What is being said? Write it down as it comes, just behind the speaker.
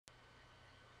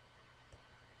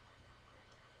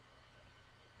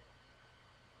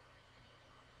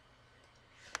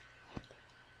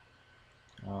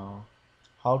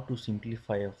how to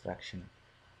simplify a fraction.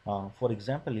 For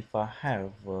example, if I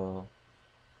have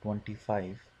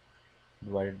 25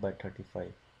 divided by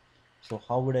 35, so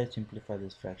how would I simplify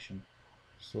this fraction?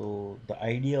 So the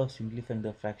idea of simplifying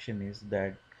the fraction is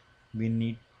that we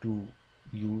need to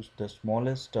use the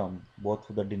smallest term both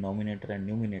for the denominator and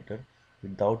numerator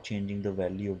without changing the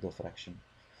value of the fraction.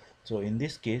 So in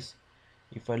this case,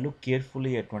 if I look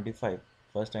carefully at 25,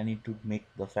 first I need to make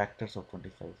the factors of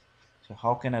 25. So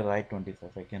how can I write 25?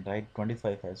 I can write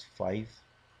 25 as 5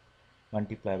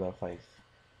 multiplied by 5.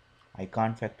 I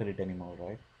can't factor it anymore,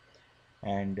 right?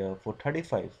 And for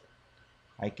 35,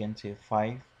 I can say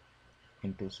 5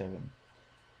 into 7.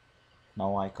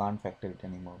 Now I can't factor it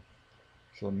anymore.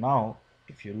 So now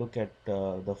if you look at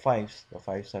the fives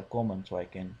are common, so I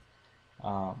can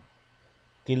uh,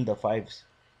 kill the fives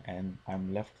and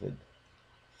I'm left with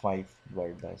 5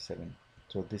 divided by 7.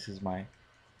 So this is my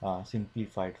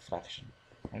simplified fraction,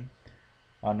 right?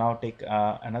 Now take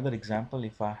another example.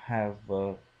 If I have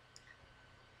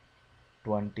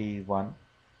 21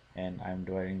 and I'm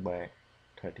dividing by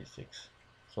 36,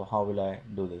 so how will I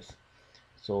do this?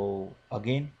 So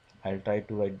again, I'll try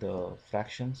to write the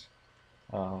fractions.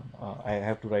 I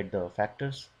have to write the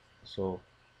factors. So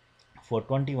for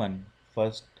 21,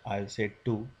 first I'll say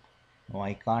 2. No,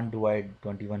 I can't divide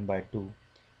 21 by 2.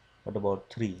 What about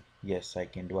 3? Yes, I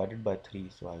can divide it by 3.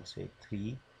 So I'll say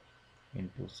 3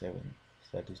 into 7.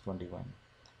 So that is 21.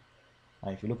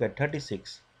 Now if you look at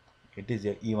 36, it is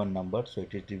an even number. So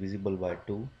it is divisible by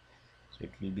 2. So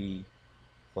it will be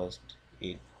first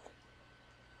 8,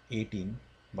 18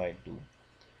 by 2.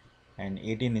 And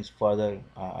 18 is further,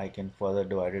 I can further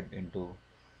divide it into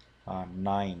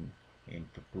 9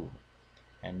 into 2.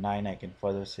 And 9 I can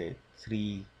further say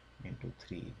 3 into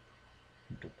 3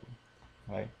 into 2,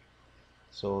 right?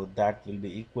 So that will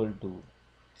be equal to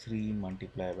 3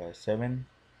 multiplied by 7,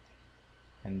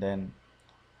 and then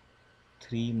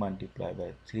 3 multiplied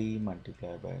by 3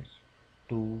 multiplied by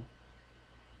 2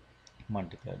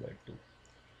 multiplied by 2.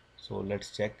 So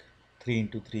let's check. 3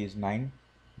 into 3 is 9,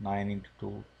 9 into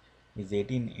 2 is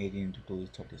 18, 18 into 2 is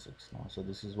 36 now. So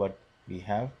this is what we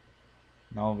have.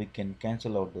 Now we can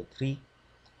cancel out the 3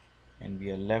 and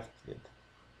we are left with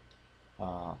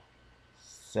uh,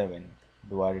 7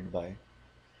 divided by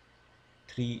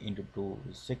 3 into 2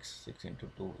 is 6, 6 into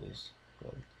 2 is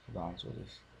 12. So the answer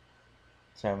is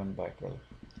 7 by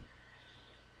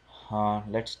 12.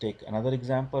 Let's take another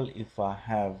example. If I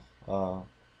have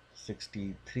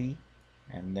 63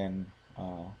 and then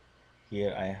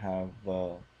here I have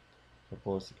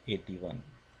suppose 81.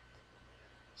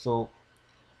 So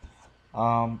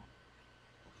um,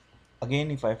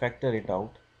 again, if I factor it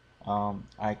out,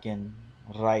 I can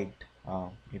write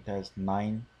it as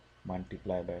 9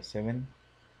 multiplied by 7,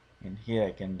 and here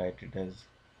I can write it as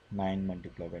 9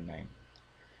 multiplied by 9.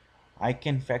 I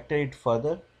can factor it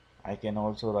further. I can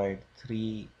also write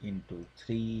 3 into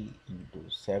 3 into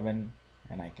 7,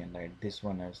 and I can write this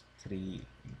one as 3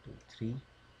 into 3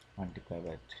 multiplied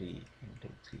by 3 into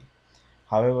 3.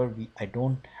 However, I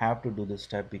don't have to do this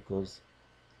step because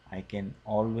I can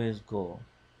always go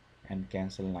and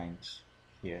cancel 9's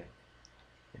here.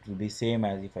 It will be same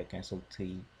as if I cancel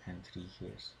 3 and 3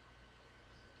 here.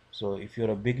 So if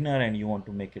you're a beginner and you want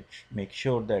to make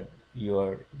sure that you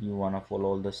want to follow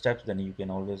all the steps, then you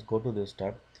can always go to this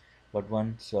step. But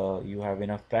once you have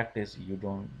enough practice, you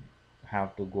don't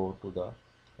have to go to the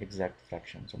exact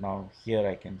fraction. So now here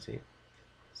I can say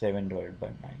 7 divided by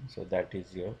 9. So that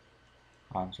is your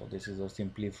answer. This is a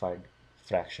simplified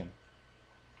fraction.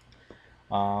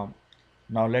 um,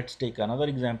 Now let's take another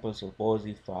example. Suppose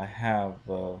if I have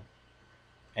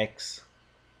x,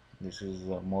 this is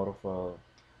more of a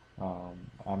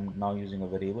I'm now using a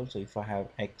variable. So if I have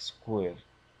x square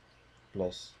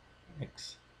plus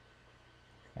x,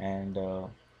 and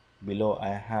below I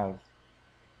have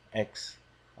x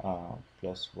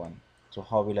plus 1, so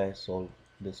how will I solve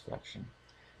this fraction?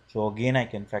 So again I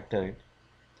can factor it.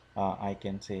 I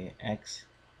can say x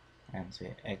and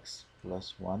say x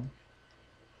plus 1,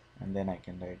 and then I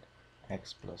can write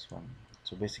x plus 1.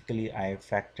 So basically I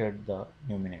factored the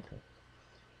numerator.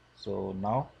 So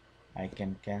now I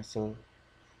can cancel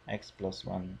x plus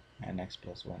 1 and x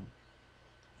plus 1,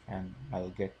 and I'll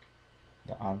get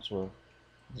the answer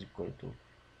is equal to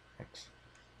x.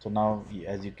 So now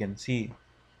as you can see,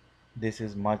 this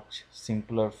is much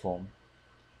simpler form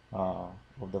uh,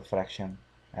 of the fraction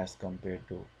as compared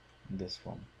to this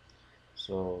form.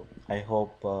 So I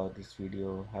hope this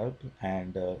video helped,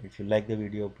 and if you like the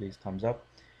video, please thumbs up,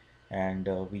 and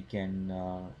we can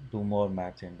do more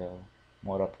maths and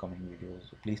more upcoming videos.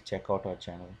 So please check out our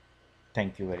channel.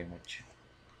 Thank you very much.